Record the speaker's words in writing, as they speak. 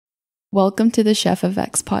Welcome to the Chef of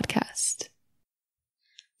X podcast.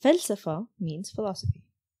 Falsafa means philosophy.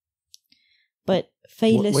 But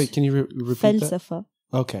Wait, can you repeat that? Falsafa.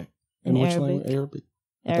 Okay. In which Arabic. language? Arabic?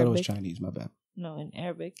 I thought it was Chinese, my bad. No, in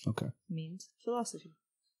Arabic. Okay. Means philosophy.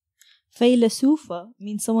 Failasufa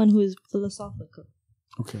means someone who is philosophical.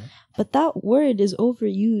 Okay. But that word is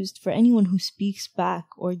overused for anyone who speaks back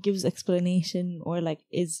or gives explanation or like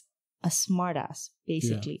is a smartass,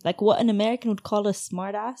 basically. Yeah. Like what an American would call a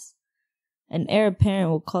smartass, an Arab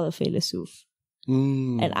parent would call it failasuf.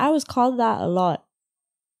 And I was called that a lot.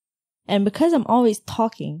 And because I'm always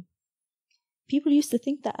talking, people used to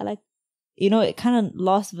think that it kind of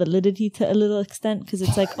lost validity to a little extent because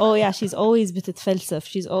it's like, oh yeah, she's always بتتفلسف.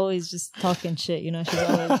 She's always just talking shit, she's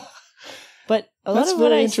always... But a lot of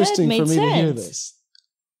what I said made sense. That's very interesting for me to hear this.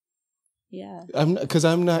 Yeah. Because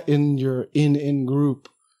I'm not in your in group.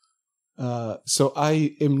 So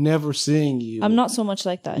I am never seeing you. I'm not so much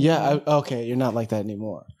like that anymore. Yeah, okay, you're not like that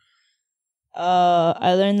anymore.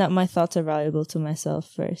 I learned that my thoughts are valuable to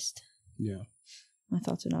myself first. Yeah. My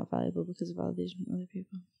thoughts are not valuable because of validation from other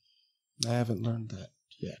people. I haven't learned that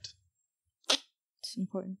yet. It's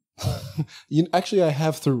important. Actually, I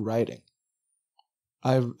have through writing.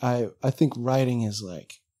 I think writing is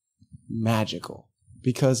like magical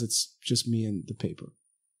because it's just me and the paper.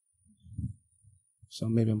 So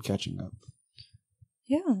maybe I'm catching up.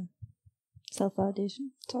 Yeah.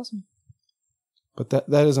 Self-validation. It's awesome. But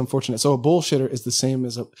that is unfortunate. So a bullshitter is the same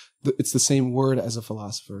as it's the same word as a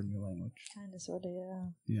philosopher in your language. Kind of, sort of, yeah.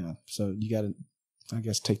 Yeah. So you got to, I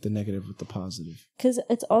guess, take the negative with the positive. Because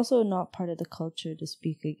it's also not part of the culture to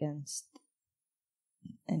speak against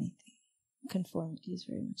anything. Conformity is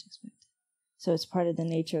very much expected. So it's part of the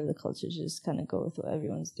nature of the culture to just kind of go with what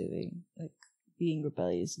everyone's doing. Like being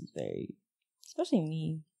rebellious is very, especially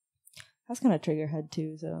me. That's kind of triggerhead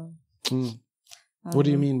too. So. What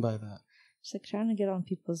do you mean by that? Just like trying to get on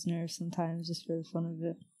people's nerves sometimes just for the fun of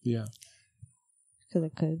it. Yeah. Because I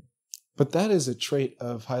could. But that is a trait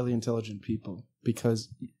of highly intelligent people because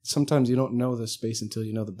sometimes you don't know the space until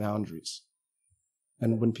you know the boundaries.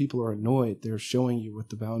 And when people are annoyed, they're showing you what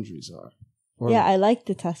the boundaries are. Yeah, I like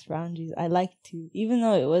to test boundaries. I like to, even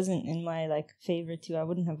though it wasn't in my favor to, I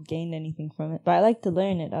wouldn't have gained anything from it. But I like to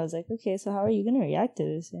learn it. I was like, okay, so how are you going to react to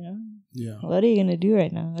this? Yeah. What are you going to do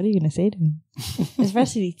right now? What are you going to say to me?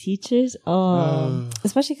 Especially teachers.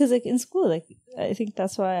 Especially because in school, I think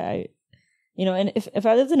that's why I, and if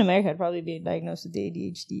I lived in America, I'd probably be diagnosed with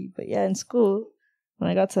ADHD. But yeah, in school,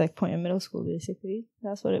 when I got to point in middle school, basically,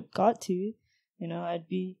 that's what it got to. I'd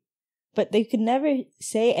be. But they could never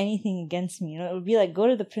say anything against me. It would be like, go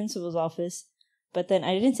to the principal's office. But then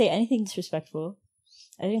I didn't say anything disrespectful.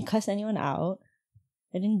 I didn't cuss anyone out.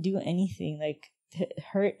 I didn't do anything to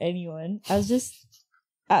hurt anyone. I was just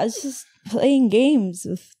playing games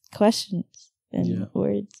with questions and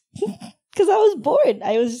words. Because I was bored.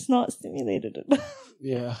 I was just not stimulated enough.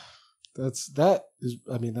 Yeah.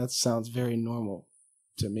 That sounds very normal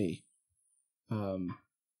to me.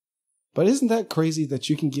 But isn't that crazy that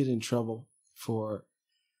you can get in trouble for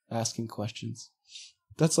asking questions?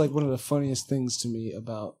 That's one of the funniest things to me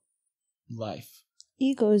about life.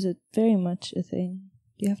 Ego is very much a thing.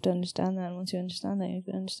 You have to understand that. And once you understand that, you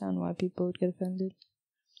can understand why people would get offended.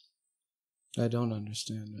 I don't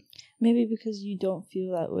understand it. Maybe because you don't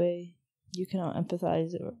feel that way. You cannot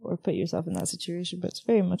empathize or put yourself in that situation. But it's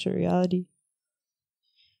very much a reality.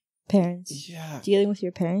 Parents. Yeah. Dealing with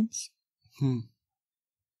your parents.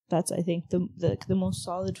 That's, I think, the most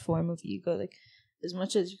solid form of ego. As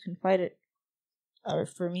much as you can fight it, or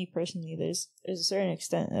for me personally, there's a certain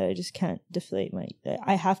extent that I just can't deflate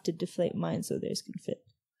I have to deflate mine so theirs can fit.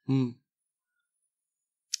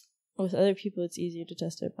 With other people, it's easier to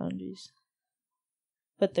test their boundaries.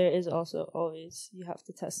 But there is also always, you have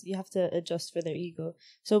to adjust for their ego.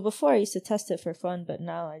 So before I used to test it for fun, but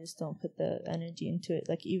now I just don't put the energy into it.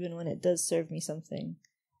 Even when it does serve me something,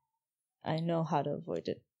 I know how to avoid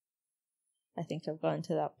it. I think I've gotten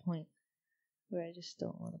to that point where I just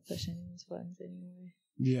don't want to push anyone's buttons anymore.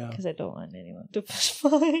 Yeah. Because I don't want anyone to push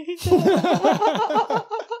mine.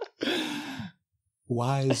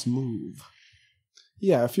 Wise move.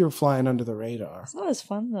 Yeah, if you're flying under the radar. It's not as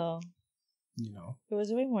fun, though. It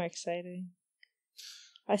was way more exciting.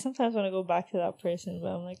 I sometimes want to go back to that person, but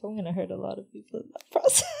I'm like, I'm going to hurt a lot of people in that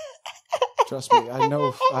process. Trust me, I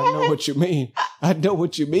know what you mean. I know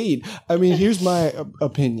what you mean. Here's my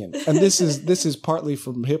opinion. And this is partly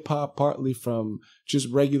from hip hop, partly from just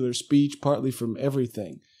regular speech, partly from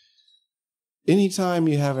everything. Anytime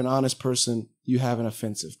you have an honest person, you have an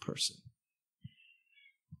offensive person.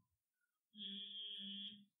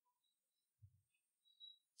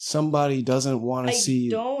 somebody doesn't want to see. I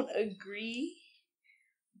don't agree,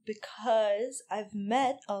 because I've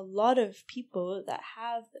met a lot of people that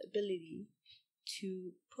have the ability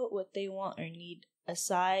to put what they want or need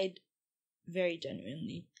aside very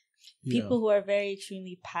genuinely. People who are very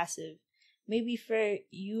extremely passive. Maybe for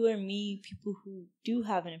you or me, people who do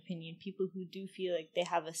have an opinion, people who do feel like they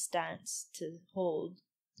have a stance to hold.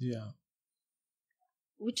 Yeah.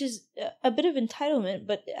 Which is a bit of entitlement,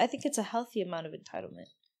 but I think it's a healthy amount of entitlement.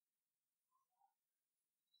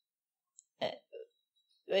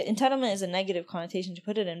 Entitlement is a negative connotation to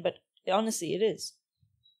put it in, but honestly, it is.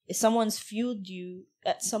 If someone's fueled you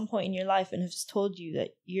at some point in your life and has told you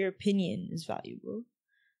that your opinion is valuable,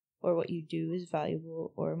 or what you do is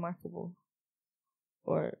valuable or remarkable,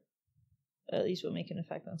 or at least will make an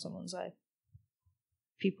effect on someone's life.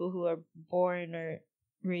 People who are born or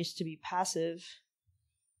raised to be passive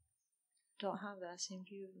don't have that same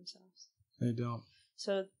view of themselves. They don't.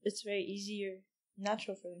 So it's very easy or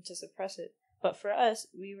natural for them to suppress it. But for us,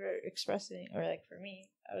 we were expressing, or like for me,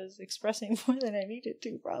 I was expressing more than I needed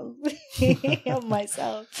to, probably, of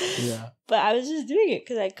myself. Yeah. But I was just doing it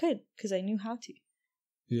because I could, because I knew how to.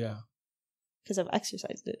 Yeah. Because I've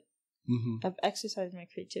exercised it. Mm-hmm. I've exercised my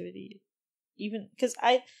creativity. Even because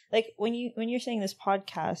I, like, when you're saying this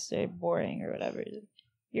podcast are boring or whatever,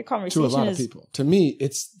 your conversation to a lot of people. To me,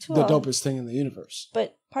 it's the dopest thing in the universe.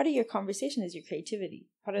 But part of your conversation is your creativity.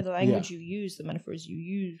 Part of the language you use, the metaphors you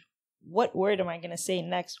use. What word am I going to say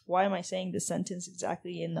next? Why am I saying this sentence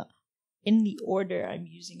exactly in the order I'm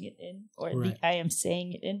using it in, or I am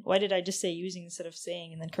saying it in? Why did I just say using instead of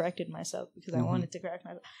saying and then corrected myself because I wanted to correct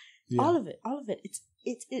myself? Yeah. All of it.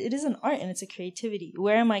 It is an art and it's a creativity.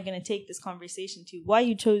 Where am I going to take this conversation to? Why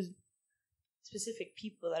you chose specific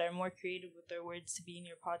people that are more creative with their words to be in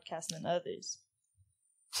your podcast than others?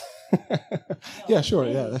 Yeah, sure.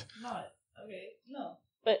 Yeah. Not. Okay. No.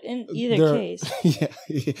 But in either case. Yeah.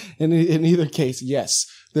 In either case, yes.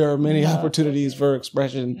 There are many opportunities for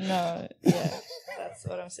expression. No. Yeah. That's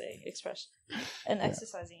what I'm saying. Expression. And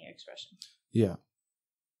exercising your expression. Yeah.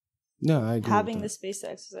 No, I agree. Having the space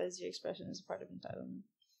to exercise your expression is a part of entitlement.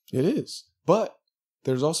 It is. But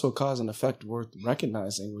there's also a cause and effect worth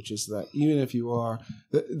recognizing, which is that even if you are,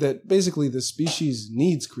 that basically the species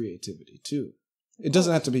needs creativity too. It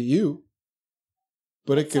doesn't have to be you,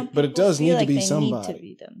 but it does need to be somebody. Need to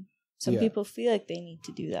be them. Some people feel like they need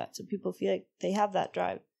to do that. Some people feel like they have that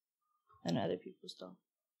drive, and other people don't.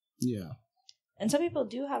 Yeah. And some people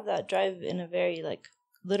do have that drive in a very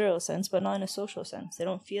literal sense, but not in a social sense. They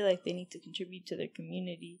don't feel like they need to contribute to their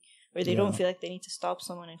community, or they don't feel like they need to stop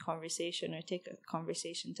someone in conversation or take a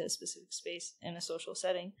conversation to a specific space in a social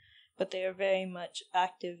setting, but they are very much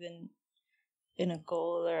active in a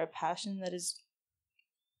goal or a passion that is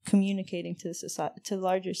communicating to the society, to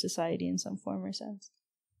larger society in some form or sense.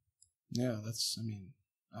 Yeah,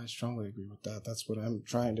 I strongly agree with that. That's what I'm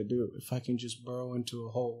trying to do. If I can just burrow into a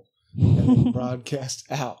hole and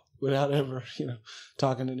broadcast out without ever,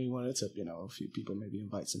 talking to anyone, except, a few people, maybe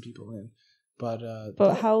invite some people in. But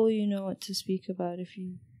how will you know what to speak about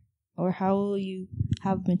or how will you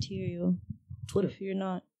have material? Twitter. If you're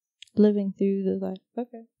not living through the life.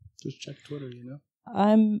 Okay. Just check Twitter,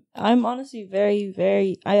 I'm honestly very,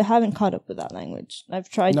 very, I haven't caught up with that language. I've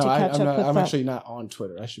tried to catch up with that. I'm actually not on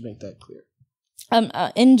Twitter. I should make that clear.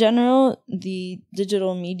 In general, the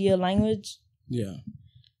digital media language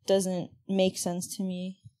doesn't make sense to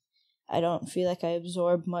me. I don't feel like I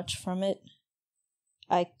absorb much from it.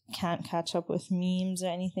 I can't catch up with memes or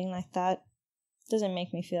anything like that. It doesn't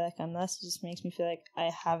make me feel like I'm less. It just makes me feel like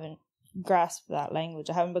I haven't grasped that language.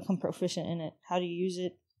 I haven't become proficient in it. How to use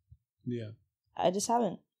it. Yeah. I just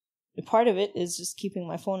haven't. Part of it is just keeping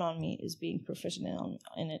my phone on me, is being proficient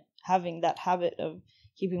in it. Having that habit of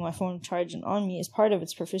keeping my phone charged and on me is part of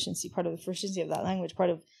its proficiency, part of the proficiency of that language, part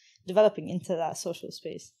of developing into that social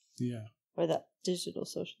space. Yeah. Or that digital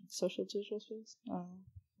social digital space.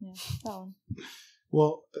 Yeah, that one.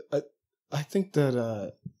 Well, I think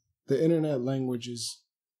that the internet language is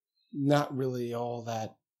not really all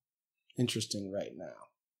that interesting right now.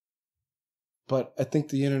 But I think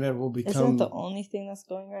the internet will become... Isn't it the only thing that's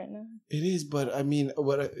going right now? It is, but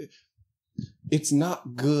it's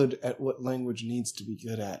not good at what language needs to be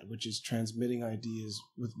good at, which is transmitting ideas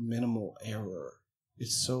with minimal error.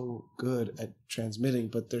 It's so good at transmitting,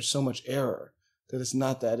 but there's so much error that it's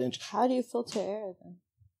not that interesting. How do you filter error then?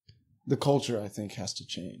 The culture, I think, has to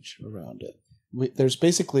change around it. There's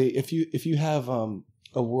basically, if you have a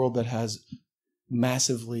world that has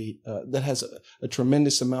a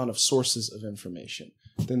tremendous amount of sources of information,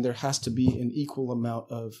 then there has to be an equal amount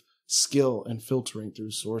of skill in filtering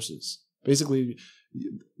through sources. Basically,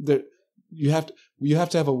 you have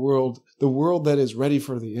to have a world. The world that is ready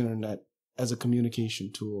for the internet as a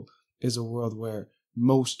communication tool is a world where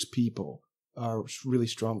most people are really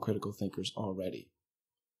strong critical thinkers already,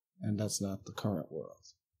 and that's not the current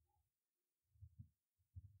world.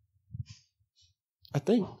 I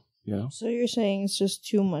think, So you're saying it's just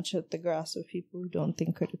too much at the grasp of people who don't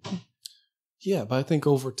think critically. Yeah, but I think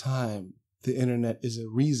over time, the internet is a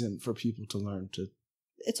reason for people to learn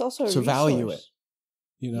it's also a to value resource.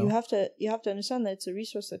 it. You have to understand that it's a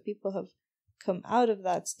resource that people have come out of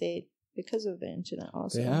that state because of the internet.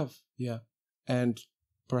 Also, They have, yeah, and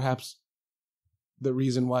perhaps the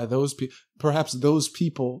reason why those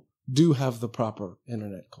people do have the proper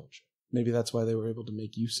internet culture. Maybe that's why they were able to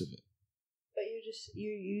make use of it. But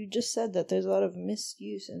you just said that there's a lot of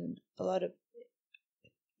misuse and a lot of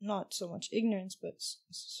not so much ignorance, but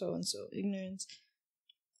so and so ignorance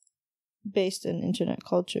based in internet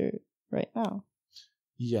culture right now.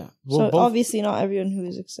 Yeah. Well, so obviously, not everyone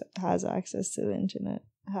who has access to the internet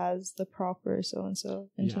has the proper so and so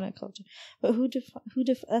internet culture. But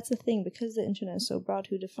that's the thing, because the internet is so broad.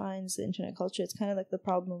 Who defines the internet culture? It's kind of like the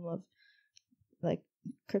problem of like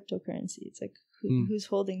cryptocurrency. It's like who's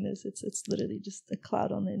holding this? It's literally just a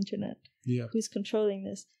cloud on the internet. Yeah. Who's controlling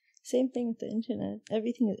this? Same thing with the internet.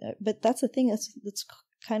 Everything, but that's the thing that's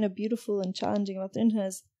kind of beautiful and challenging about the internet.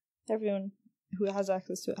 Is everyone who has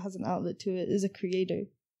access to it, has an outlet to it, is a creator.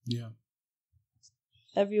 Yeah.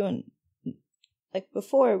 Everyone, like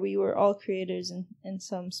before, we were all creators in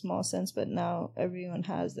some small sense, but now everyone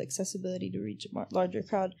has the accessibility to reach a larger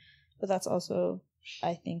crowd. But that's also,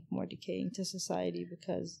 I think, more decaying to society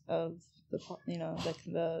because of the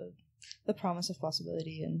promise of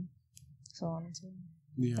possibility and so on and so on.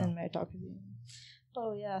 Yeah. And meritocracy.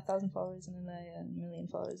 Oh yeah, 1,000 followers in a night and 1 million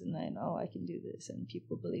followers in a night. Oh, I can do this, and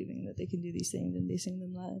people believing that they can do these things and basing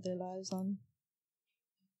their lives on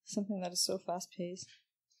something that is so fast paced.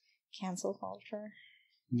 Cancel culture.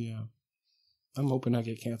 Yeah, I'm hoping I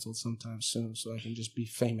get canceled sometime soon, so I can just be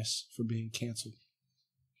famous for being canceled.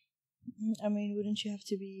 I mean, wouldn't you have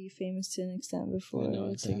to be famous to an extent before? I know,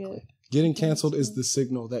 exactly. Getting canceled is the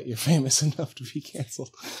signal that you're famous enough to be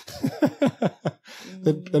canceled.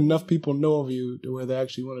 That enough people know of you to where they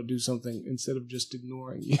actually want to do something instead of just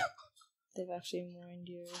ignoring you. They've actually mourned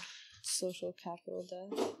your social capital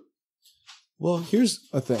death. Well, here's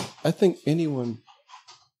a thing. I think anyone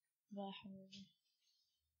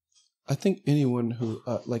who,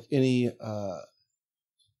 like any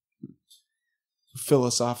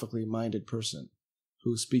philosophically minded person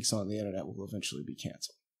who speaks on the internet will eventually be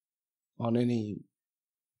canceled on any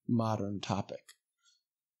modern topic,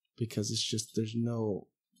 because it's just the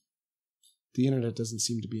internet doesn't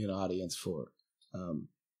seem to be an audience for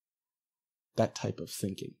that type of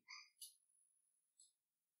thinking.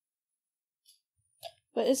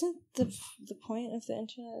 But isn't the point of the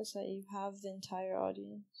internet is that you have the entire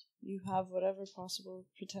audience? You have whatever possible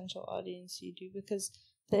potential audience you do, because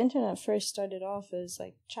the internet first started off as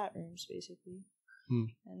like chat rooms, basically.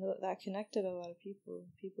 And that connected a lot of people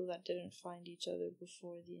that didn't find each other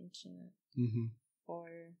before the internet. Mm-hmm. Or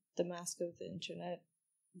the mask of the internet,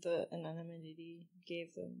 the anonymity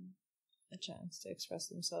gave them a chance to express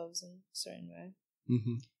themselves in a certain way.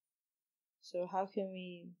 Mm-hmm. So how can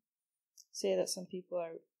we say that some people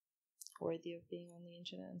are worthy of being on the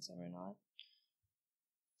internet and some are not?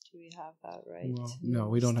 Do we have that right? Well, no,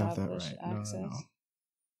 we don't have that right. Access? No.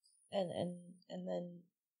 And then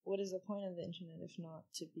what is the point of the internet if not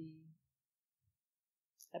to be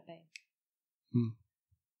a bank?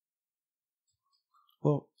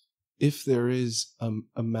 Well, if there is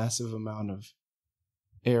a massive amount of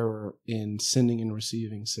error in sending and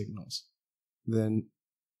receiving signals, then...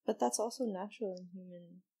 But that's also natural in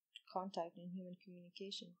human contact and human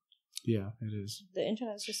communication. Yeah, it is. The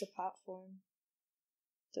internet is just a platform.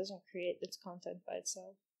 It doesn't create its content by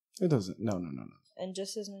itself. It doesn't. No. And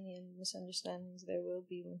just as many misunderstandings there will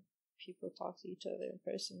be when people talk to each other in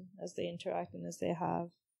person, as they interact and as they have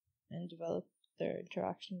and develop their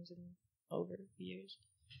interactions over years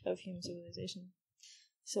of human civilization.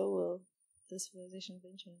 So will the civilization of the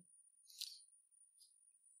internet.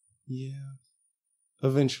 Yeah.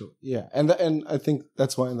 Eventually, yeah. And I think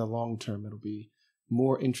that's why in the long term it'll be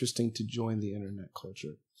more interesting to join the internet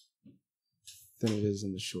culture than it is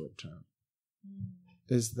in the short term.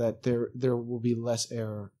 Is that there will be less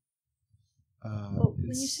error. Well, when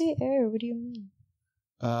you say error, what do you mean?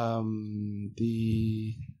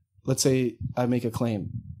 Let's say I make a claim,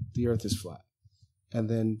 the Earth is flat, and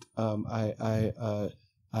then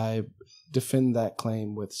I defend that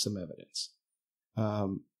claim with some evidence.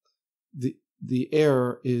 The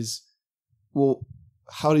error is, well,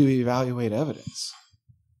 how do you evaluate evidence?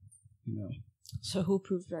 So who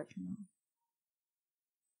proves right from wrong?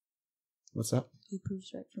 What's that? Who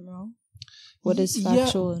proves right from wrong? What is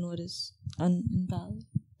factual and what is invalid?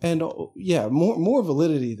 And more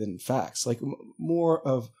validity than facts. Like more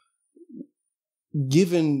of,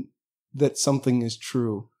 given that something is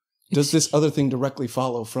true, does this other thing directly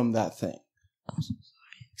follow from that thing? I'm so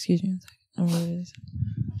sorry. Excuse me. I'm really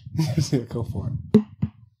sorry. Go for it.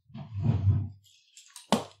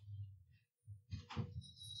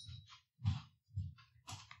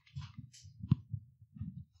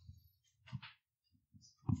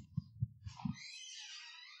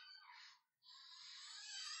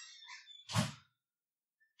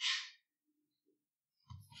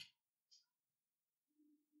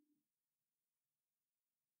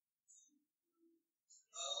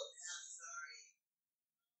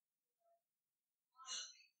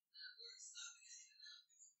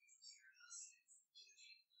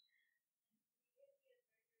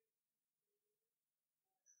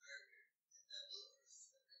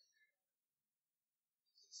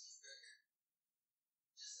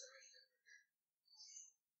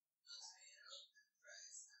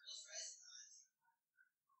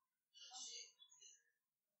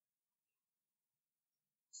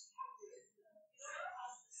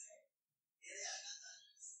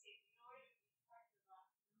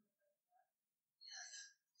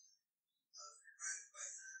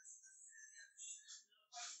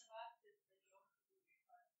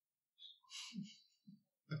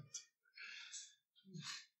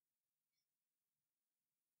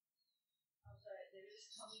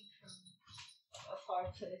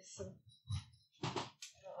 Place, so I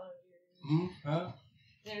don't want to be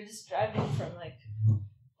They're just driving from like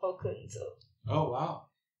Oakland, so. Oh wow!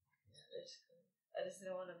 I just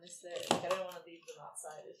didn't want to miss their. Like I didn't want to leave them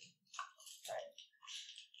outside.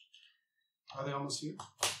 Are they almost here?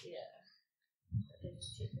 Yeah.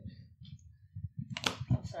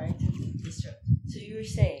 I'm sorry to disrupt. So you were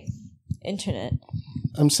saying internet.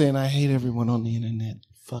 I'm saying I hate everyone on the internet.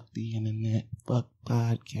 Fuck the internet. Fuck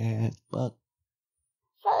podcast. Fuck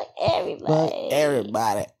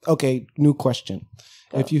everybody. Okay, new question.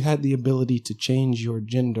 Go. If you had the ability to change your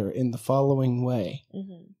gender in the following way,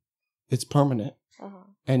 it's permanent,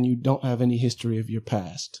 and you don't have any history of your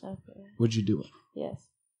past, would you do it? Yes.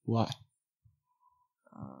 Why?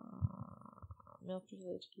 Male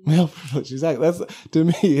privilege. Male privilege, exactly. That's, to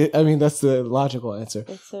me, I mean, that's the logical answer.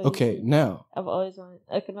 So okay, easy. Now. I've always wanted,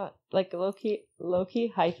 I could not, like low key,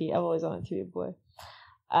 high key, I've always wanted to be a boy.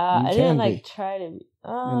 I didn't try to be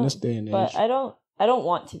in this day and age, but I don't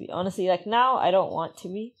want to be, honestly. Like now, I don't want to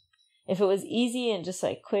be. If it was easy and just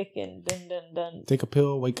like quick and done. Take a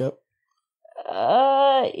pill, wake up.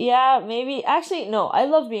 Yeah, maybe. Actually, no. I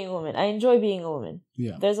love being a woman. I enjoy being a woman.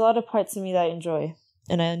 Yeah. There's a lot of parts of me that I enjoy,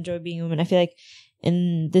 and I enjoy being a woman. I feel like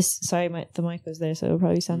in this. Sorry, the mic was there, so it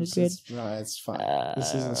probably sounded good. No, it's fine.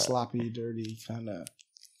 This isn't sloppy, dirty kind of.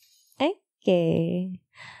 Okay.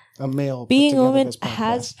 A male being a woman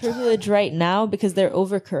has privilege right now because they're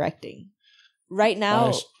overcorrecting. Right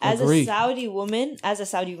now, as a Saudi woman,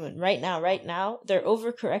 right now, they're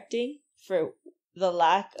overcorrecting for the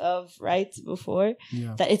lack of rights before.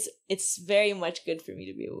 Yeah. That it's very much good for me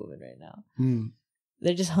to be a woman right now.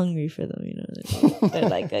 They're just hungry for them, you know. They're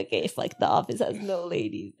like, okay, if like the office has no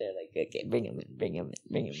ladies, they're like, okay, bring them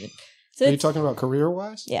in. So are you talking about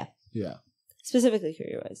career-wise? Yeah. Yeah. Specifically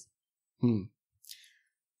career-wise.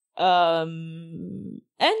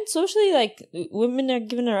 And socially, like women are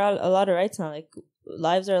given a lot of rights now. Like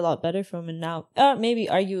lives are a lot better for women now. Maybe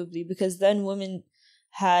arguably because then women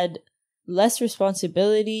had less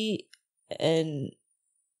responsibility and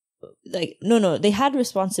like no, they had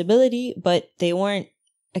responsibility, but they weren't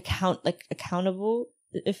accountable.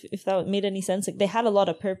 If that made any sense, like they had a lot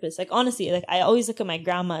of purpose. Like honestly, like I always look at my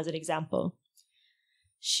grandma as an example.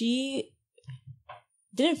 She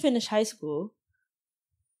didn't finish high school.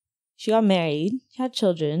 She got married, she had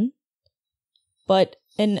children, but,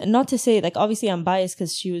 and not to say, like, obviously I'm biased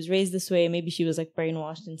because she was raised this way, maybe she was, like,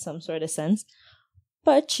 brainwashed in some sort of sense,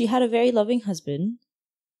 but she had a very loving husband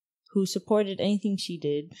who supported anything she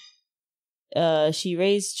did. She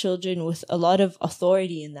raised children with a lot of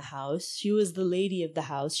authority in the house. She was the lady of the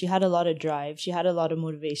house. She had a lot of drive. She had a lot of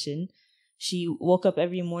motivation. She woke up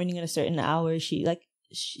every morning at a certain hour. She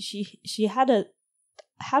had a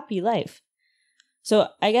happy life. So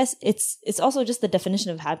I guess it's also just the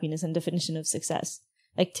definition of happiness and definition of success.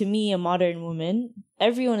 Like to me, a modern woman,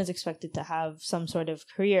 everyone is expected to have some sort of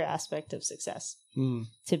career aspect of success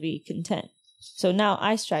to be content. So now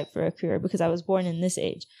I strive for a career because I was born in this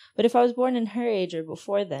age. But if I was born in her age or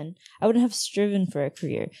before then, I wouldn't have striven for a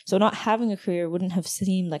career. So not having a career wouldn't have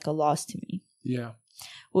seemed like a loss to me. Yeah.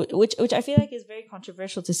 which I feel like is very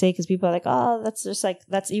controversial to say, because people are like, oh, that's just like,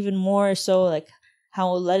 that's even more so like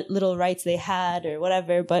how little rights they had or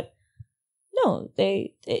whatever. But no,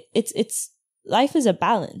 it's life is a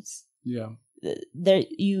balance. Yeah. There,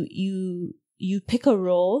 you pick a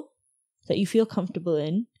role that you feel comfortable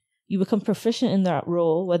in. You become proficient in that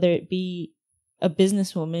role, whether it be a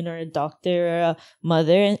businesswoman or a doctor or a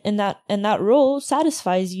mother, and that role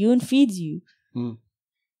satisfies you and feeds you.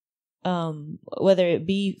 Whether it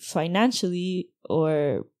be financially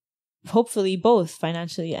or hopefully both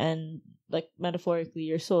financially and like metaphorically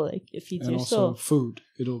your soul, like it feeds and your also soul. Food.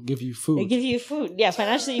 It'll give you food. It gives you food. Yeah,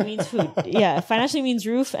 financially means food. Yeah, financially means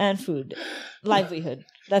roof and food, livelihood.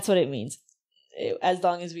 That's what it means. As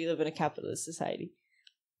long as we live in a capitalist society.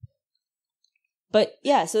 But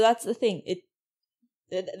yeah, so that's the thing.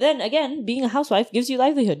 Then again, being a housewife gives you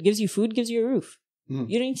livelihood, gives you food, gives you a roof. You don't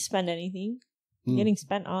need to spend anything. You're getting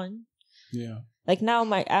spent on. Yeah. Like now,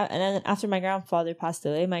 and then after my grandfather passed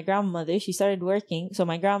away, my grandmother, she started working. So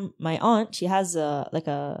my aunt, she has a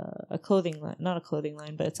clothing line, not a clothing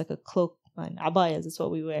line, but it's like a cloak line. Abayas, that's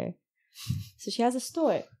what we wear. So she has a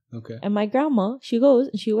store. Okay. And my grandma, she goes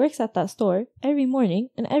and she works at that store every morning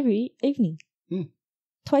and every evening.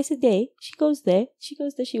 Twice a day, she goes there, she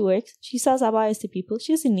works, she sells abayas to people.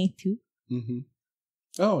 She doesn't need to.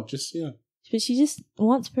 Oh, just, yeah. But she just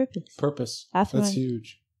wants purpose. That's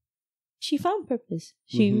huge. She found purpose.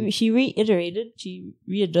 She reiterated, she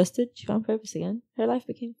readjusted, she found purpose again. Her life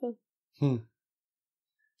became full.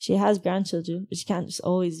 She has grandchildren, but she can't just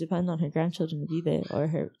always depend on her grandchildren to be there or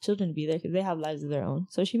her children to be there, because they have lives of their own.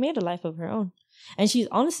 So she made a life of her own. And she's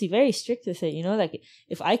honestly very strict with it, you know, like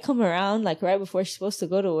if I come around like right before she's supposed to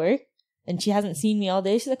go to work and she hasn't seen me all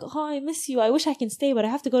day, she's like, oh, I miss you. I wish I can stay, but I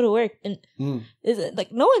have to go to work. And it's like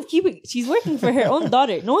she's working for her own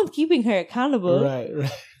daughter. No one's keeping her accountable. Right.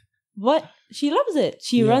 But she loves it.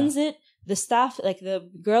 She runs it. The staff, like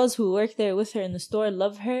the girls who work there with her in the store,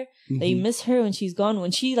 love her. They miss her when she's gone.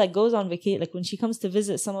 When she like goes on vacation, like when she comes to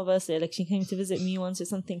visit some of us, or like she came to visit me once or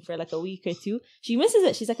something for like a week or two, she misses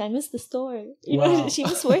it. She's like, I miss the store. You know, she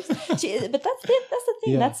miss work. But that's it. That's the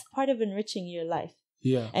thing. Yeah. That's part of enriching your life.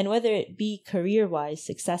 Yeah. And whether it be career-wise,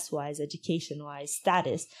 success-wise, education-wise,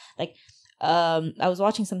 status. Like, I was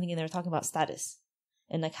watching something and they were talking about status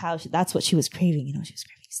and like how that's what she was craving. You know, she was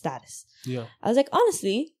craving status. Yeah. I was like,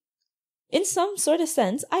 honestly, in some sort of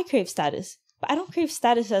sense, I crave status. But I don't crave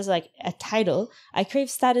status as like a title. I crave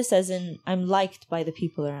status as in I'm liked by the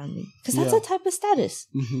people around me. Because that's a type of status.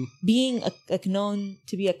 Being known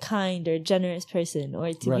to be a kind or generous person,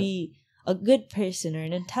 or to be a good person or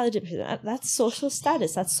an intelligent person. That's social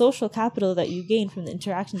status. That's social capital that you gain from the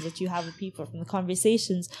interactions that you have with people, from the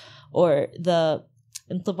conversations or the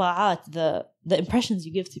intiba'at, the impressions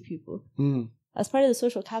you give to people. That's part of the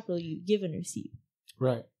social capital you give and receive.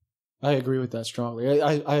 Right. I agree with that strongly.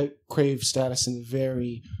 I crave status in a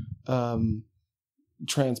very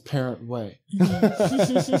transparent way.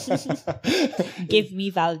 Give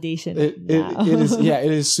me validation. It is. Yeah,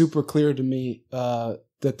 it is super clear to me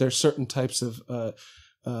that there's certain types of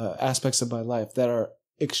aspects of my life that are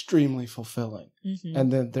extremely fulfilling,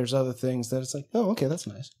 and then there's other things that it's like, oh, okay, that's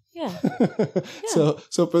nice. Yeah.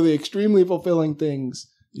 So for the extremely fulfilling things,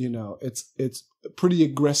 you know, it's a pretty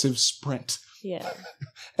aggressive sprint. Yeah.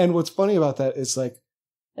 And what's funny about that is like,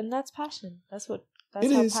 and that's passion. That's how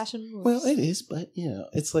passion moves. Well, it is, but you know,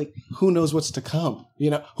 it's like, who knows what's to come?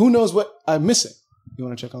 You know, who knows what I'm missing? You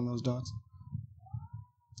want to check on those dogs?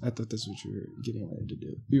 I thought that's what you were getting ready to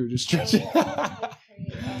do. You were just stretching.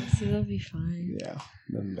 So they'll be fine. Yeah,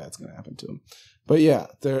 nothing bad's gonna happen to them. But yeah,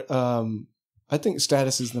 I think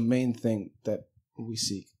status is the main thing that we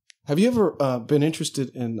seek. Have you ever been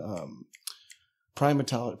interested in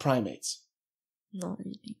primates? Not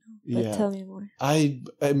really, no. But tell me more.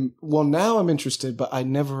 Now I'm interested, but I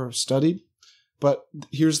never studied. But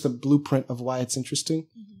here's the blueprint of why it's interesting,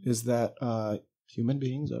 is that human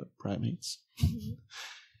beings are primates.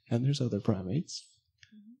 And there's other primates.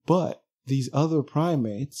 But these other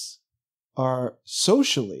primates are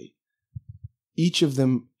socially, each of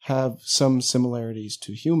them have some similarities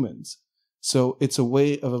to humans. So it's a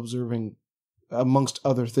way of observing, amongst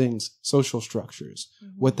other things, social structures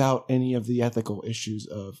without any of the ethical issues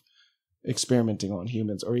of experimenting on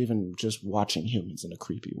humans or even just watching humans in a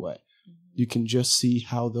creepy way. You can just see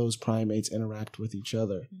how those primates interact with each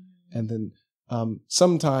other. And then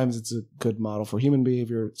sometimes it's a good model for human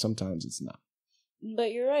behavior, sometimes it's not.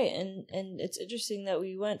 But you're right, and it's interesting that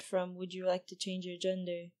we went from would you like to change your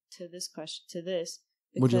gender to this question to this.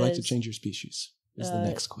 Would you like to change your species is the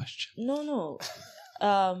next question. No.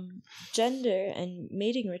 Gender and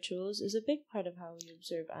mating rituals is a big part of how we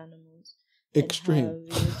observe animals. extreme.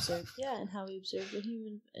 And how we observe, and how we observe the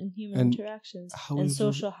human And interactions how we and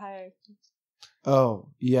observe- social hierarchies. Oh,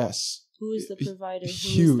 yes. Who is the provider? Who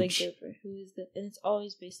Huge. is the giver? Who is the? And it's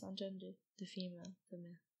always based on gender: the female, the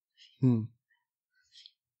male.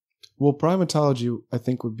 Well, primatology, I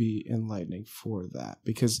think, would be enlightening for that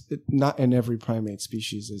because not in every primate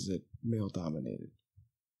species is it male dominated.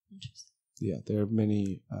 Interesting. Yeah, there are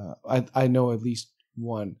many. I know at least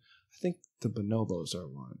one. I think the bonobos are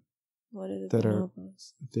one. What are the That are-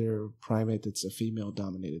 bonobos? They're primate that's a female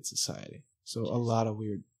dominated society. So a lot of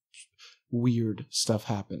weird stuff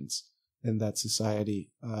happens in that society.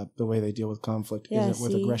 The way they deal with conflict isn't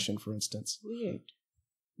with aggression, for instance. Weird,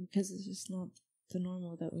 because it's just not the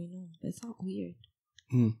normal that we know. It's not weird.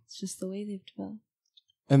 It's just the way they've developed.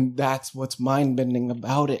 And that's what's mind-bending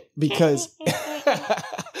about it. Because,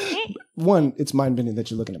 one, it's mind-bending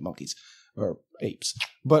that you're looking at monkeys or apes.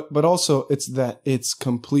 But also, it's that it's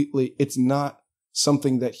not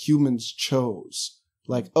something that humans chose.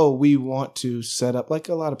 Like, oh, we want to set up, like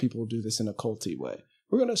a lot of people do this in a culty way.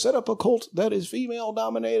 We're going to set up a cult that is female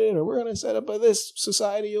dominated, or we're going to set up this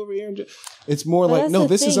society over here. It's more But like, that's no, the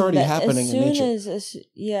this is thing, already that happening in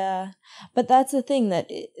nature. But that's the thing, that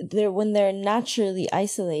when they're naturally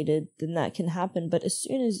isolated, then that can happen. But as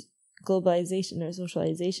soon as globalization or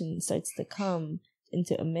socialization starts to come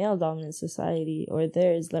into a male dominant society, or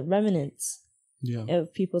there's the remnants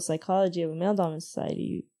of people's psychology of a male dominant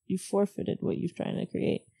society, you forfeited what you're trying to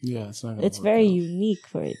create. Yeah, it's not. It's very unique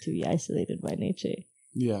for it to be isolated by nature.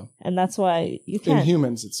 Yeah, and that's why you can't. In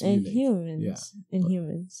humans, it's in unique. humans. In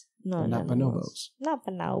humans, not bonobos. Not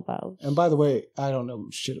bonobos. And by the way, I don't know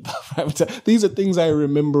shit about primatology. These are things I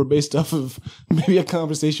remember based off of maybe a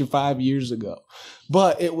conversation 5 years ago.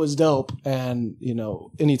 But it was dope. And,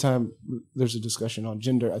 anytime there's a discussion on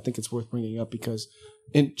gender, I think it's worth bringing up because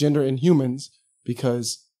gender in humans,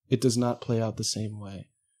 because it does not play out the same way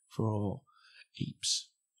for all apes.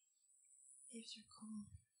 Apes are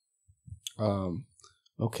cool.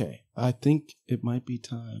 Okay, I think it might be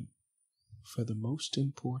time for the most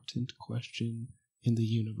important question in the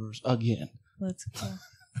universe again. Let's go.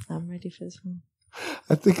 I'm ready for this one.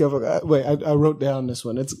 I think I wrote down this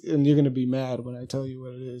one. And you're going to be mad when I tell you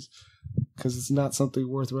what it is because it's not something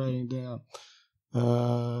worth writing down. Where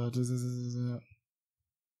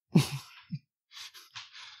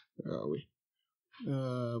are we?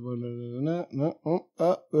 The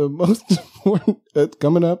most important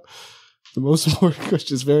coming up. The most important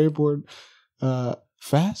question is very important.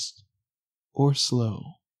 Fast or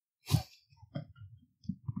slow?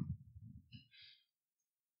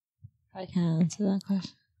 I can't answer that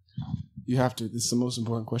question. You have to. This is the most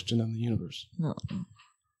important question in the universe. No.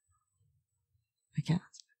 I can't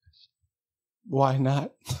answer that question. Why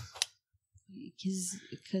not?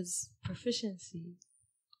 Because proficiency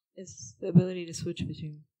is the ability to switch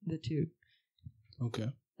between the two.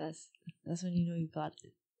 Okay. That's when you know you got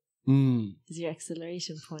it. Is your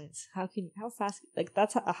acceleration points. How fast, like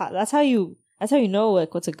that's how you know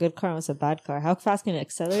like what's a good car and what's a bad car. How fast can it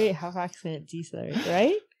accelerate? How fast can it decelerate?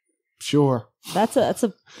 Right? Sure. That's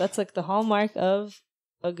like the hallmark of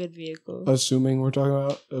a good vehicle. Assuming we're talking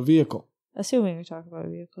about a vehicle.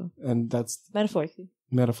 And that's metaphorically,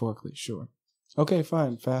 sure. Okay,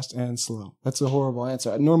 fine. Fast and slow. That's a horrible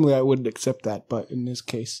answer. Normally I wouldn't accept that, but in this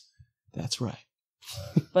case, that's right.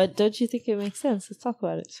 But don't you think it makes sense? Let's talk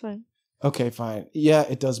about it. It's fine. Okay, fine. Yeah,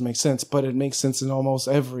 it does make sense, but it makes sense in almost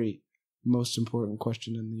every most important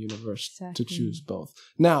question in the universe to choose both.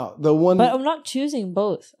 Now, But I'm not choosing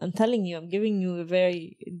both. I'm telling you, I'm giving you a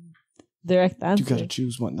very direct answer. You gotta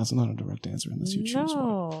choose one. That's not a direct answer unless you choose one.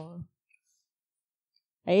 No.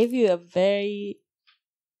 I gave you a very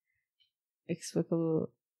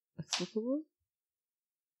explicable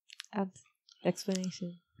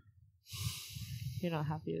explanation. You're not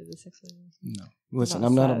happy with this explanation? No. Listen,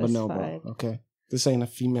 I'm not a bonobo, okay? This ain't a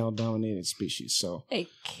female-dominated species, so...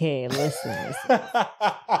 Okay, listen.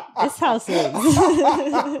 This house is.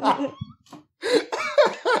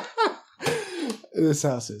 This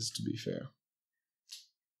house is, to be fair.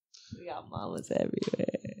 We got mamas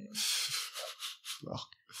everywhere. Well,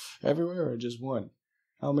 everywhere or just one?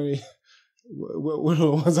 How many? What are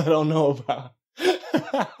the ones I don't know about?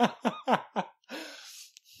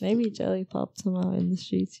 Maybe Jelly popped some out in the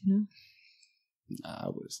streets, Nah, I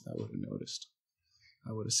would have noticed.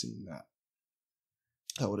 I would have seen that.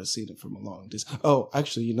 I would have seen it from a long distance. Oh,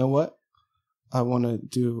 actually, you know what? I want to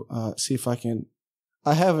do, see if I can.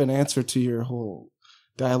 I have an answer to your whole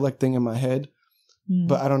dialect thing in my head,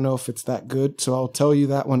 but I don't know if it's that good. So I'll tell you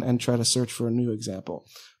that one and try to search for a new example.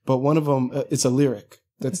 But one of them, it's a lyric.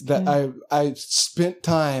 That I spent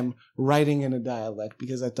time writing in a dialect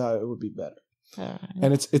because I thought it would be better.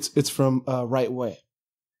 and it's from Right Way.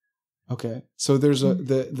 Okay, so there's a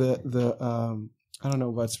the I don't know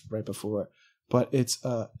what's right before, but it's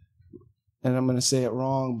and I'm gonna say it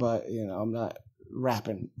wrong, but I'm not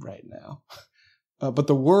rapping right now. But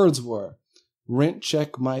the words were, rent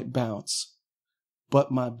check might bounce,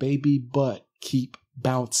 but my baby butt keep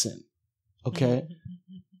bouncing. Okay,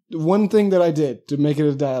 one thing that I did to make it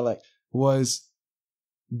a dialect was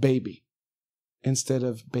baby instead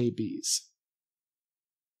of babies.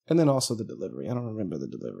 And then also the delivery. I don't remember the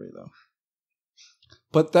delivery though.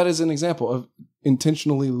 But that is an example of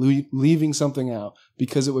intentionally leaving something out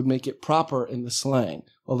because it would make it proper in the slang,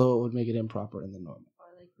 although it would make it improper in the normal. Or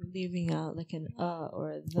like leaving out like an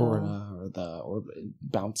or the. Or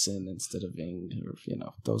bouncing instead of ing, or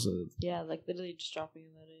those are. Yeah, like literally just dropping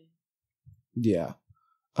a letter. Yeah.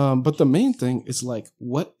 But the main thing is like,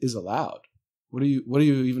 what is allowed? What are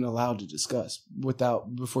you even allowed to discuss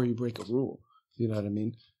before you break a rule? You know what I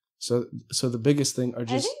mean? So the biggest thing are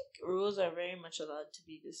just. I think rules are very much allowed to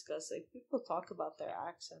be discussed. Like people talk about their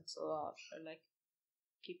accents a lot, or like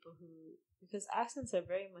people because accents are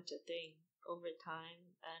very much a thing over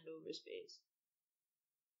time and over space.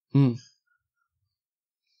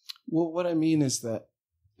 Well, what I mean is that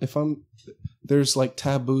there's like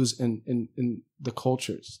taboos in the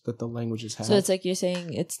cultures that the languages have. So it's like you're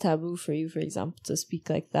saying it's taboo for you, for example, to speak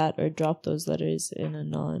like that or drop those letters in a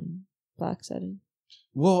non-Black setting.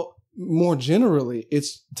 Well, more generally,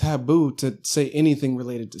 it's taboo to say anything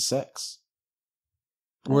related to sex.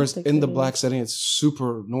 Whereas in the Black setting, it's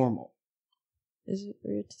super normal. Is it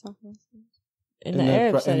weird to talk about sex? In the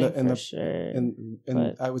Arab setting, for sure.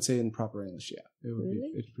 And I would say in proper English, yeah. It would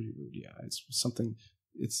be. It's pretty rude, yeah. It's something.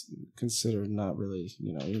 It's considered not really.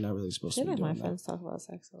 You're not really supposed to be doing that. My friends talk about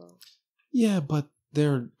sex a lot. Yeah, but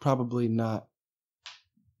they're probably not.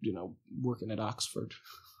 Working at Oxford.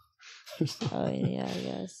 Oh yeah, I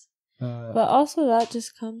guess. But also that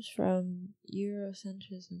just comes from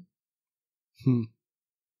Eurocentrism.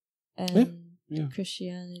 And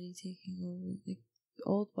Christianity taking over. Like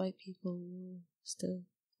old white people rule still.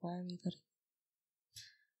 Why are we letting?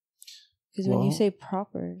 Because when you say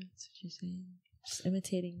proper, that's what you're saying. Just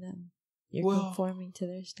imitating them. You're conforming to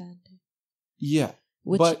their standard. Yeah.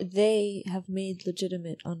 Which they have made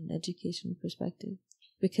legitimate on an educational perspective.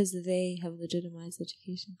 Because they have legitimized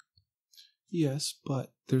education. Yes,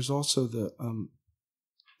 but there's also the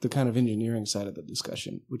kind of engineering side of the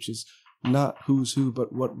discussion, which is not who's who,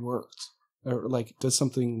 but what worked. Or like, does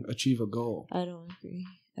something achieve a goal? I don't agree.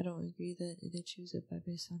 I don't agree that they choose it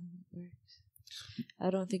based on what works. I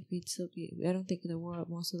don't think most of the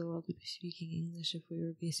world would be speaking English if we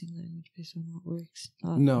were basing language based on what works.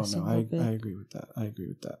 No, I agree with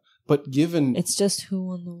that. But given it's just who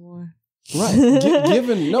won the war. Right.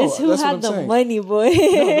 Given it's who that's had what I'm the saying. Money, boy. No,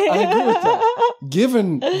 I agree with that.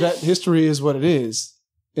 Given that history is what it is,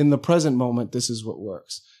 in the present moment, this is what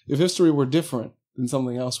works. If history were different, then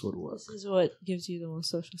something else would work. This is what gives you the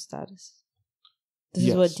most social status. This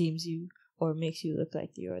is what deems you or makes you look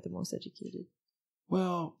like you are the most educated.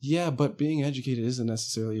 Well, yeah, but being educated isn't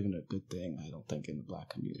necessarily even a good thing, I don't think, in the Black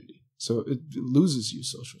community. So it loses you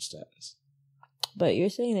social status. But you're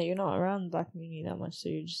saying that you're not around the Black community that much, so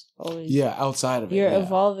you're just always... Yeah, outside of it. You're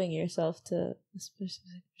evolving yourself to a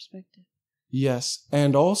specific perspective. Yes,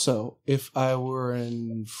 and also, if I were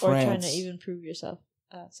in France... Or trying to even prove yourself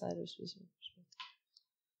outside of a specific perspective.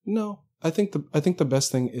 No, I think the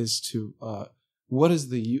best thing is to... what is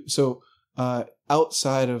the... So,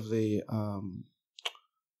 outside of the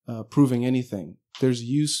proving anything, there's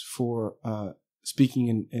use for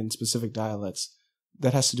speaking in specific dialects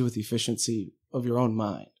that has to do with efficiency of your own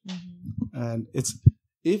mind. Mm-hmm. And it's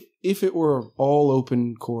if it were all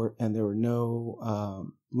open court and there were no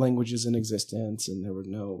languages in existence and there were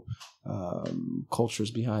no cultures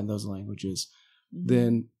behind those languages,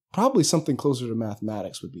 then probably something closer to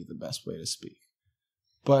mathematics would be the best way to speak.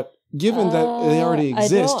 But given that they already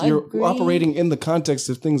exist, you're operating in the context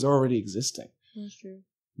of things already existing. That's true.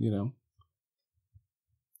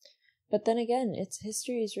 But then again,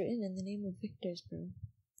 history is written in the name of victors, bro.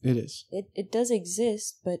 It is. It does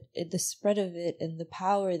exist, but the spread of it and the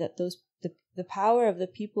power that the power of the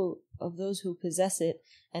people, of those who possess it,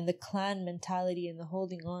 and the clan mentality and the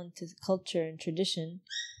holding on to culture and tradition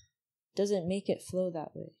doesn't make it flow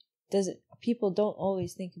that way. People don't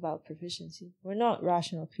always think about proficiency. We're not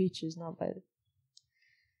rational creatures, not by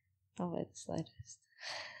the slightest.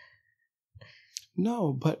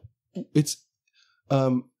 No, but it's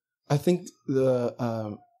I think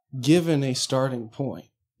the given a starting point,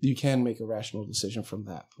 you can make a rational decision from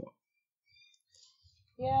that point.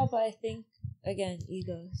 Yeah, but I think again,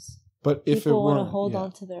 egos. But if people want to hold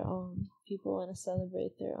on to their own people want to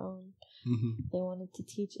celebrate their own. Mm-hmm. They wanted to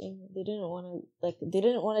teach English. They didn't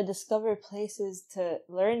want to discover places to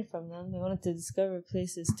learn from them. They wanted to discover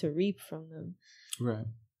places to reap from them. Right.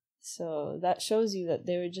 So that shows you that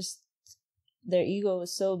they were just, their ego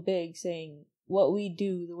was so big, saying what we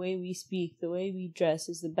do, the way we speak, the way we dress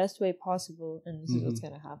is the best way possible, and this is what's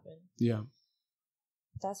going to happen. Yeah.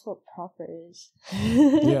 That's what proper is.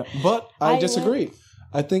 Yeah, but I disagree.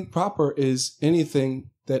 I think proper is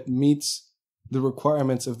anything that meets the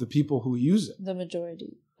requirements of the people who use it. The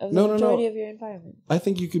majority. Of the majority of your environment. I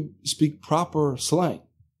think you could speak proper slang.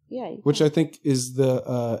 Yeah. Which I think is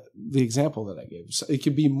the example that I gave. So it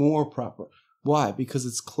could be more proper. Why? Because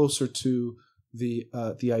it's closer to the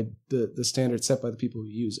standard set by the people who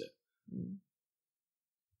use it. Mm.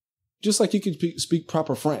 Just like you could speak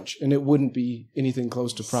proper French, and it wouldn't be anything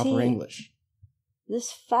close to proper English.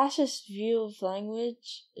 This fascist view of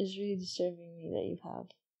language is really disturbing me that you have.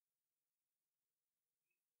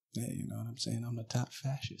 Yeah, you know what I'm saying? I'm the top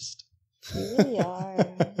fascist. You really are.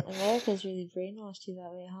 America's really brainwashed you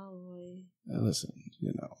that way, huh, boy? Listen,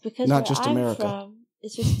 you know, because not where just I'm America. From,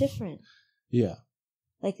 it's just different. Yeah.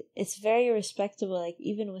 Like, it's very respectable, like,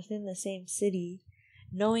 even within the same city,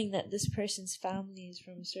 knowing that this person's family is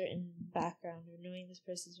from a certain background, or knowing this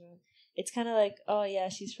person's from, it's kind of like, oh yeah,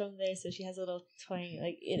 she's from there, so she has a little twang.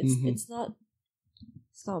 Like, it's not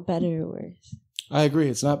better or worse. I agree.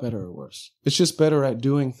 It's not better or worse. It's just better at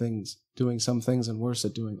doing some things, and worse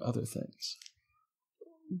at doing other things.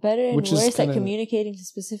 Better and worse at communicating to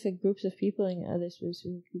specific groups of people and other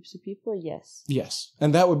specific groups of people, yes. Yes.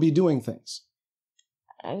 And that would be doing things.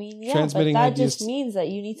 I mean, yeah, but that just means that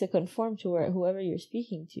you need to conform to whoever you're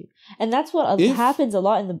speaking to, and that's what happens a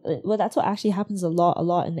lot that's what actually happens a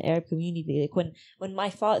lot in the Arab community. Like when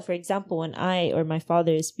my father, for example, when I or my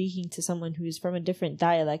father is speaking to someone who is from a different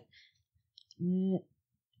dialect,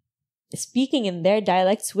 speaking in their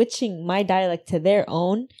dialect, switching my dialect to their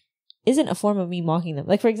own, isn't a form of me mocking them.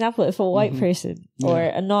 Like, for example, if a white person or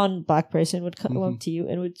a non-black person would come up to you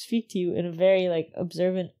and would speak to you in a very like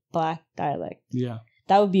observant black dialect,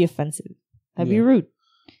 that would be offensive. That'd be rude.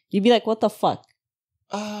 You'd be like, what the fuck?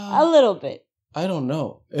 A little bit. I don't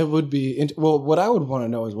know. It would be... what I would want to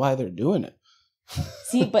know is why they're doing it.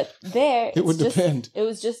 See, but there... it would depend.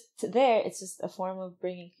 It's just a form of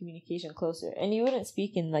bringing communication closer. And you wouldn't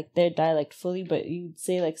speak in like their dialect fully, but you'd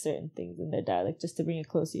say like certain things in their dialect just to bring it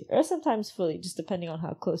closer. Or sometimes fully, just depending on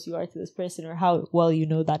how close you are to this person or how well you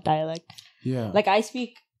know that dialect. Yeah. Like, I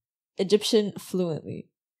speak Egyptian fluently.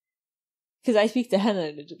 Because I speak to Henna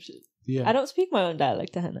in Egyptian. Yeah. I don't speak my own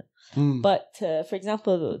dialect to Henna. But, for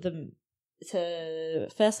example, to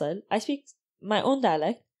Faisal, I speak my own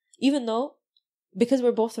dialect, because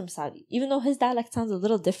we're both from Saudi. Even though his dialect sounds a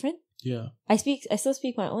little different, I still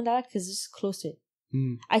speak my own dialect because it's just closer.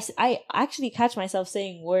 I actually catch myself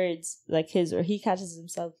saying words like his, or he catches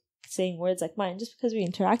himself saying words like mine, just because we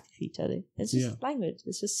interact with each other. It's just language.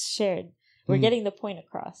 It's just shared. We're getting the point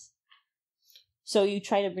across. So you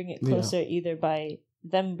try to bring it closer either by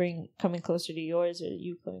them coming closer to yours or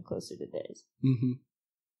you coming closer to theirs. Mm-hmm.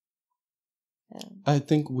 Yeah. I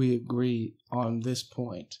think we agree on this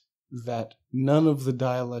point that none of the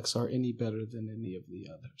dialects are any better than any of the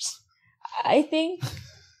others. I think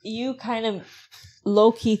you kind of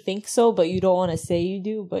low-key think so, but you don't want to say you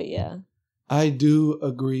do, but yeah. I do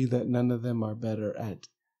agree that none of them are better at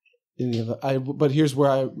any of the... But here's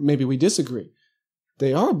where maybe we disagree.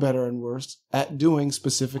 They are better and worse at doing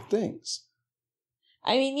specific things.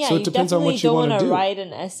 I mean, yeah, so you definitely don't want to write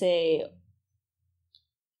an essay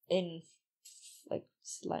in like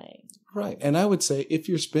slang. Right. And I would say if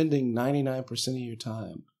you're spending 99% of your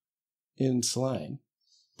time in slang,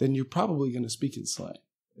 then you're probably going to speak in slang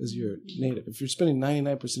as your native. If you're spending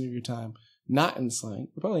 99% of your time not in slang,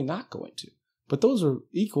 you're probably not going to. But those are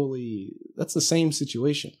that's the same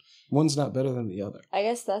situation. One's not better than the other. I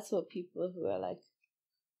guess that's what people who are like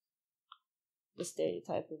the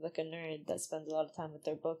stereotype of like a nerd that spends a lot of time with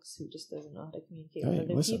their books who just doesn't know how to communicate with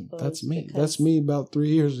other people. That's me. That's me about 3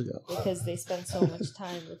 years ago. Because they spend so much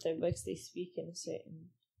time with their books, they speak in a certain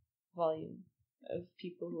volume of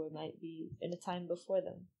people who might be in a time before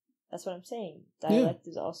them. That's what I'm saying. Dialect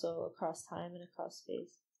is also across time and across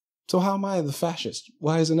space. So how am I the fascist?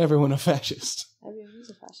 Why isn't everyone a fascist? Everyone is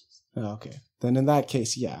a fascist. Oh, okay. Then in that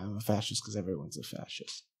case, yeah, I'm a fascist because everyone's a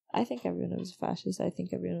fascist. I think everyone is a fascist. I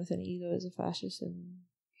think everyone with an ego is a fascist. And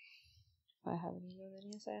if I have an ego,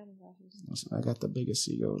 then yes, I am a fascist. Listen, I got the biggest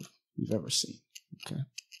ego you've ever seen. Okay.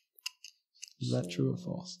 Is that true or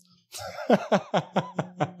false?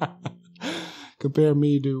 Compare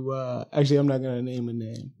me to... actually, I'm not going to name a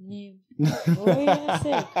name. What were you gonna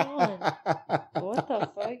say? Come on. What the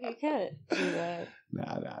fuck? You can't do that.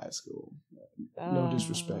 Nah, it's cool. No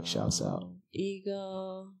disrespect. Shouts out.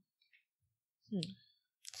 Ego.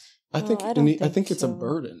 I think it's a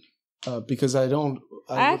burden because I would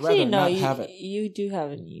actually rather no. not have it. You do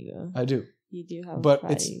have an ego. I do. You do have, but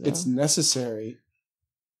a ego. it's necessary.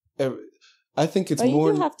 I think it's but more.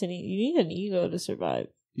 You do have to need. You need an ego to survive.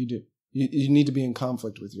 You do. You need to be in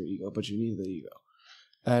conflict with your ego, but you need the ego.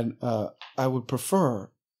 And I would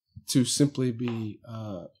prefer to simply be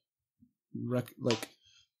recognized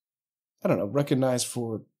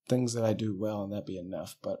for things that I do well, and that be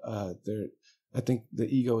enough. But I think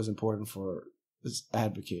the ego is important for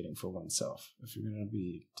advocating for oneself. If you're going to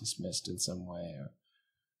be dismissed in some way,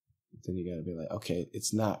 then you got to be like, okay,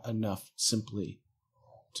 it's not enough simply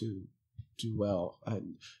to do well.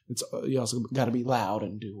 You also got to be loud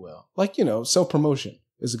and do well. Like, self-promotion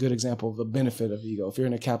is a good example of the benefit of ego. If you're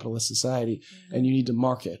in a capitalist society and you need to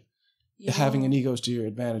market, having an ego is to your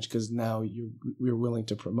advantage because now you're willing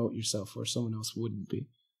to promote yourself where someone else wouldn't be.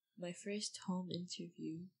 My first home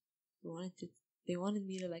interview, they wanted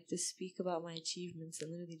me to speak about my achievements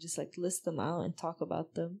and literally just list them out and talk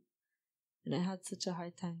about them. And I had such a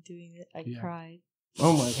hard time doing it. I cried.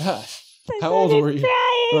 Oh my gosh. How old were you?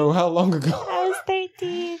 Or how long ago? I was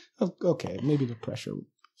 13. Okay, maybe the pressure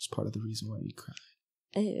was part of the reason why you cried.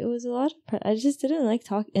 It was a lot of pressure. I just didn't like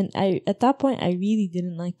talking. And at that point, I really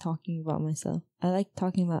didn't like talking about myself. I liked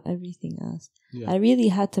talking about everything else. Yeah. I really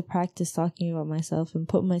had to practice talking about myself and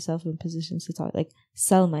put myself in positions to talk,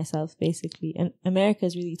 sell myself, basically. And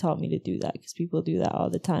America's really taught me to do that because people do that all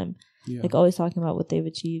the time. Yeah. Always talking about what they've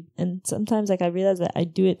achieved. And sometimes, I realize that I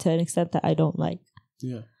do it to an extent that I don't like.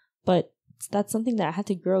 Yeah. But that's something that I had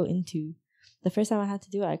to grow into. The first time I had to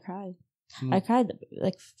do it, I cried. I cried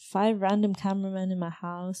 5 random cameramen in my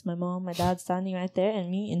house, my mom, my dad standing right there, and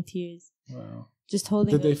me in tears. Wow. Just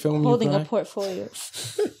holding a portfolio.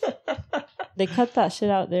 They cut that shit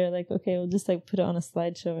out there. Okay, we'll just put it on a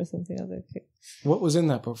slideshow or something. I was like, okay. What was in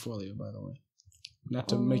that portfolio, by the way? Not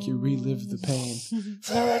to make you relive the pain.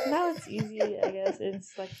 No, now it's easy, I guess.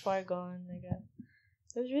 It's far gone, I guess.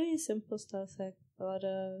 It was really simple stuff, a lot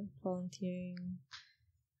of volunteering,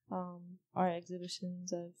 art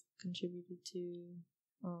exhibitions I've contributed to,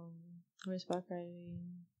 horseback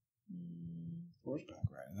riding. Horseback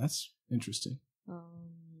riding, that's interesting.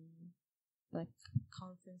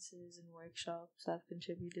 Conferences and workshops I've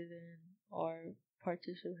contributed in or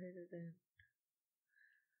participated in.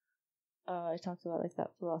 I talked about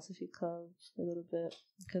that philosophy club a little bit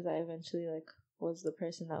because I eventually was the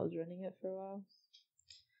person that was running it for a while.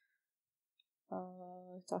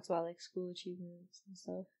 Talks about school achievements and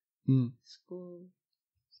stuff. School,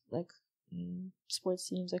 sports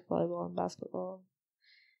teams volleyball and basketball.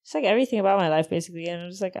 Just everything about my life basically. And I'm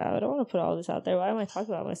just I don't want to put all this out there. Why am I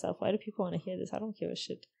talking about myself? Why do people want to hear this? I don't give a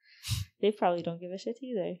shit. They probably don't give a shit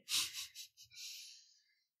either.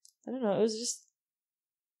 I don't know. It was just,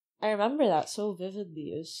 I remember that so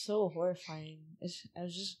vividly. It was so horrifying. I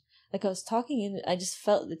was just I was talking and I just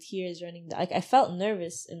felt the tears running down. I felt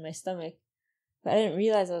nervous in my stomach. But I didn't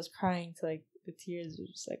realize I was crying till the tears were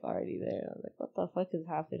just already there. I was like, what the fuck is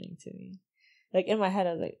happening to me? In my head,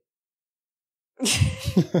 I was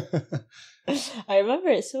I remember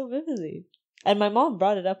it so vividly. And my mom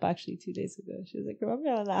brought it up actually 2 days ago. She was like,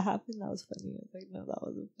 remember when that happened? That was funny. I was like, no, that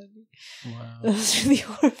wasn't funny. Wow. That was really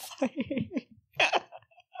horrifying.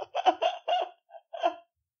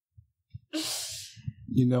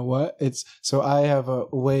 You know what? So I have a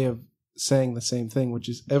way of saying the same thing, which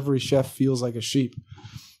is every chef feels like a sheep,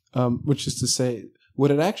 which is to say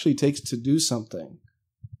what it actually takes to do something.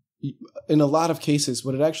 In a lot of cases,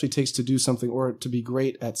 what it actually takes to do something or to be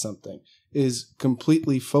great at something is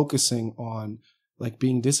completely focusing on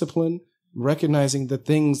being disciplined, recognizing the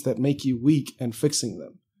things that make you weak and fixing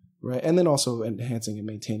them, right? And then also enhancing and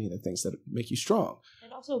maintaining the things that make you strong.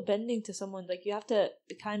 And also bending to someone, you have to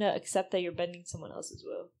kind of accept that you're bending someone else as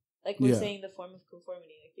well. We're saying the form of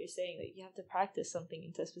conformity, you're saying that you have to practice something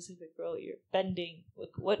into a specific role. You're bending.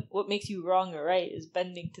 What makes you wrong or right is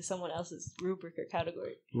bending to someone else's rubric or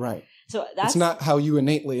category. Right. So that's it's not how you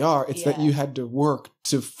innately are. It's that you had to work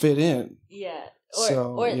to fit in. Yeah.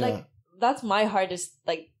 Or that's my hardest,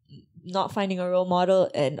 not finding a role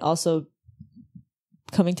model and also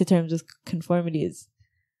coming to terms with conformity is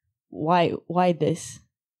why this?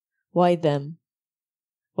 Why them?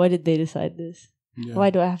 Why did they decide this? Yeah. Why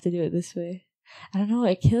do I have to do it this way? I don't know.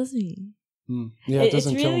 It kills me. Yeah, it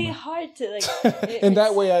doesn't kill me. It's really hard to in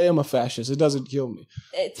that way, I am a fascist. It doesn't kill me.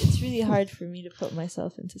 It's really hard for me to put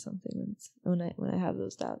myself into something when I have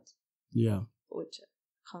those doubts. Yeah. Which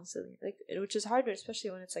constantly, like, which is harder,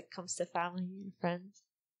 especially when it's like comes to family and friends,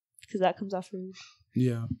 because that comes after.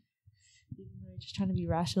 Yeah. Even though you're just trying to be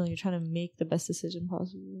rational, you're trying to make the best decision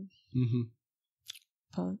possible. Mm-hmm.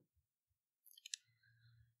 But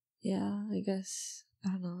yeah, I guess I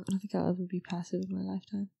don't know. I don't think I'll ever be passive in my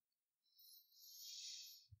lifetime.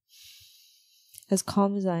 As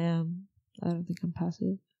calm as I am, I don't think I'm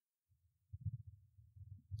passive.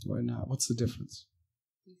 Why not? What's the difference?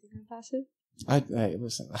 Do you think I'm passive? Hey,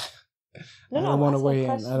 listen. No, I don't want to weigh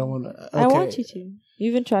in. I don't want to. Okay. I want you to.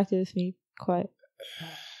 You've interacted with me quite.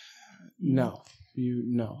 No,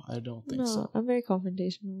 I don't think so. I'm very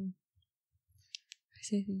confrontational. I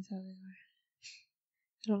say things how they are.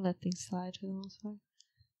 I don't let things slide for the most part.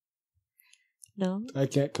 No, I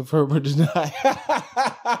can't confirm or deny.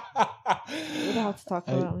 You don't have to talk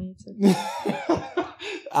about me. It's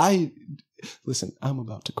okay. Listen. I'm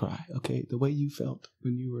about to cry. Okay, the way you felt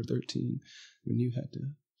when you were 13, when you had to.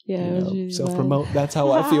 Yeah, it was really self-promote. That's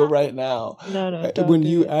how I feel right now. No. When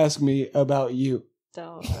you ask me about you.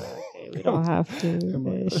 Don't. Okay, we don't have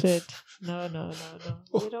to. Shit. No.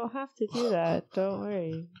 We don't have to do that. Don't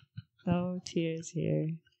worry. No tears here.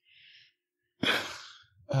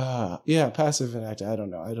 Yeah, passive and active. I don't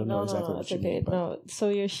know. I don't know exactly what you mean. No, so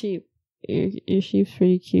your sheep. Your sheep's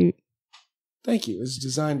pretty cute. Thank you. It's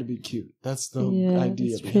designed to be cute. That's the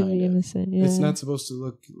idea it's behind pretty it. Innocent. Yeah. It's not supposed to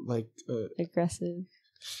look like aggressive.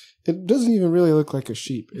 It doesn't even really look like a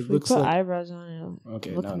sheep. It looks put like eyebrows on it.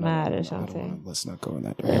 Okay, look mad or something. Let's not go in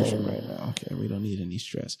that direction right now. Okay, we don't need any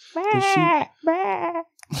stress.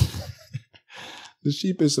 The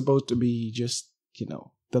sheep is supposed to be just,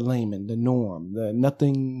 the layman, the norm, the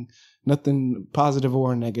nothing positive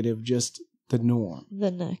or negative, just the norm.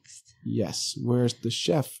 The next. Yes, whereas the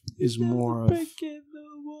chef is more of,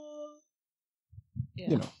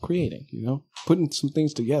 creating, putting some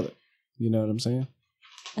things together. You know what I'm saying?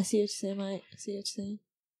 I see what you're saying, Mike. I see what you're saying.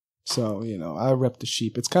 So, I rep the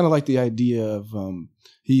sheep. It's kind of like the idea of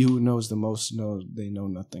he who knows the most knows they know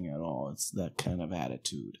nothing at all. It's that kind of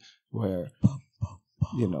attitude where,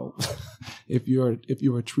 if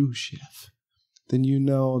you're a true chef, then you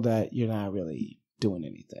know that you're not really doing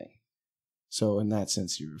anything. So in that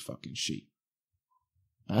sense, you're a fucking sheep.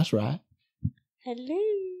 That's right. Hello.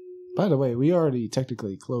 By the way, we already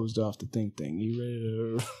technically closed off the thing. You ready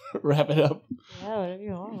to wrap it up? Yeah, whatever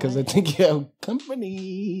you want. Because I think you have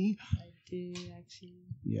company. I do, actually.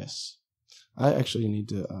 Yes. I actually need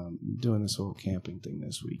to doing this whole camping thing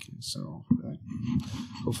this weekend. So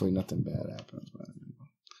hopefully nothing bad happens. But,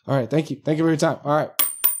 all right. Thank you. Thank you for your time. All right.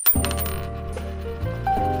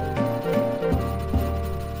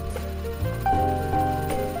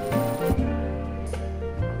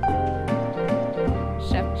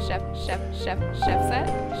 Chef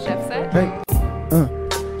set. Hey,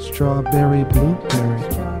 strawberry, blueberry.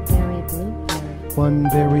 One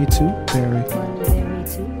berry, two berry.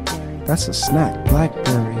 That's a snack,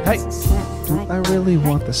 blackberry. Hey, do I really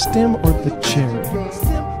want the stem or the cherry?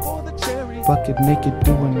 Bucket naked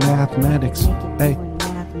doing mathematics. Hey,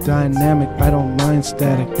 dynamic, I don't mind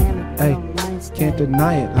static. Hey, can't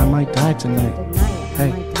deny it, I might die tonight.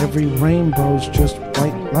 Hey, every rainbow's just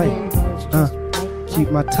white light. Keep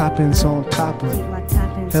my toppings on topper.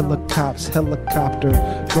 Helicopter.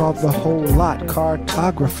 Draw the whole lot.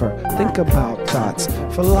 Cartographer. Think about dots.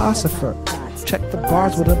 Philosopher. Check the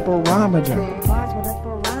bars with a barometer.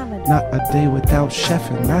 Not a day without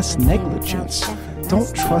chefing. That's negligence.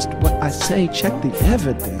 Don't trust what I say. Check the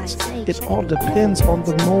evidence. It all depends on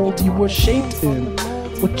the mold you were shaped in.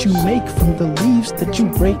 What you make from the leaves that you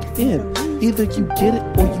rake in. Either you get it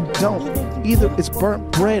or you don't. Either it's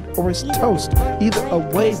burnt bread or it's toast. Either a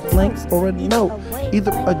wavelength or a note.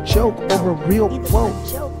 Either a joke or a real quote.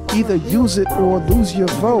 Either use it or lose your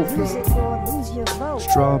vote.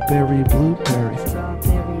 Strawberry, blueberry.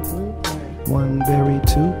 One berry,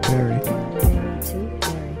 two berry.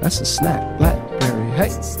 That's a snack, blackberry. Hey,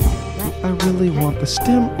 do I really want the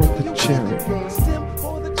stem or the cherry?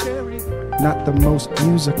 Not the most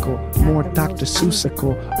musical, more Dr.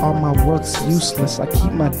 Seussical. All my work's useless, I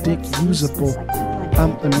keep my dick usable.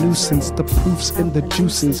 I'm a nuisance, the proof's in the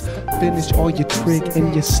juices. Finish all your trig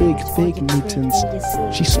and your sig, fig Newtons.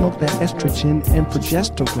 She smoked that estrogen and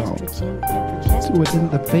progesterone. Threw it in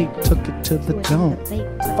the vape, took it to the dome.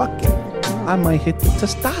 Fuck it, I might hit the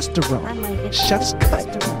testosterone. Chef's cut,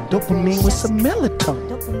 dopamine with some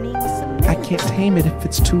melatonin. I can't tame it if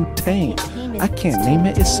it's too tame. I can't name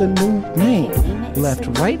it, it's a new name. Left,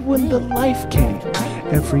 right when the life came.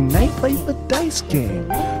 Every night play the dice game.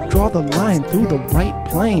 Draw the line through the right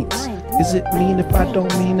planes. Is it mean if I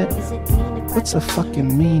don't mean it? What's a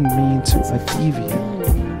fucking mean to a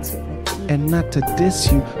deviant? And not to diss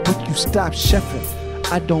you, but you stop chefing.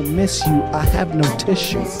 I don't miss you, I have no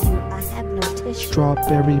tissue.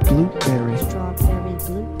 Strawberry, blueberry.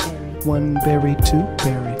 One berry, two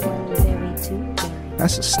berry.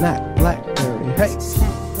 That's a snack, blackberry. Hey,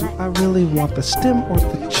 do I really want the stem or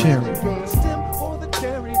the cherry?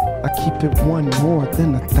 I keep it one more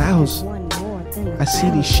than 1,000. I see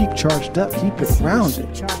these sheep charged up, keep it rounded.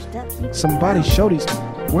 Somebody show these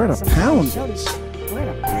where the pound is.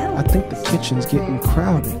 I think the kitchen's getting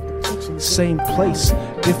crowded. Same place,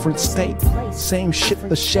 different state. Same shit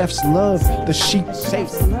the chefs love, the sheep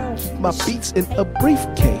hate. My beats in a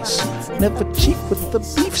briefcase. Never cheap with the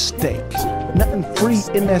beefsteak. Nothing free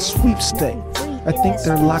in that sweepstake. I think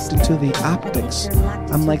they're locked into the optics.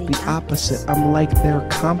 I'm like the opposite, I'm like their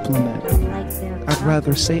compliment. I'd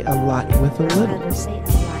rather say a lot with a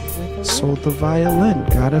little. So the violin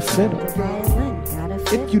got a fiddle.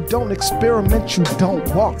 If you don't experiment, you don't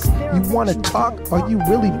walk. You wanna talk? Are you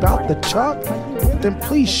really about the chalk? Then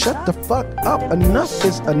please shut the fuck up. Enough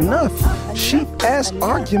is enough. Sheep ass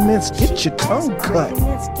arguments, get your tongue cut.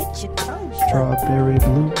 Strawberry,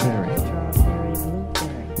 blueberry.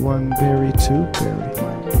 One berry, two berry.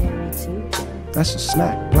 That's a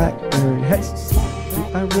snack, blackberry. Hey, do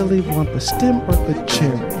I really want the stem or the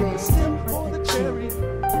cherry?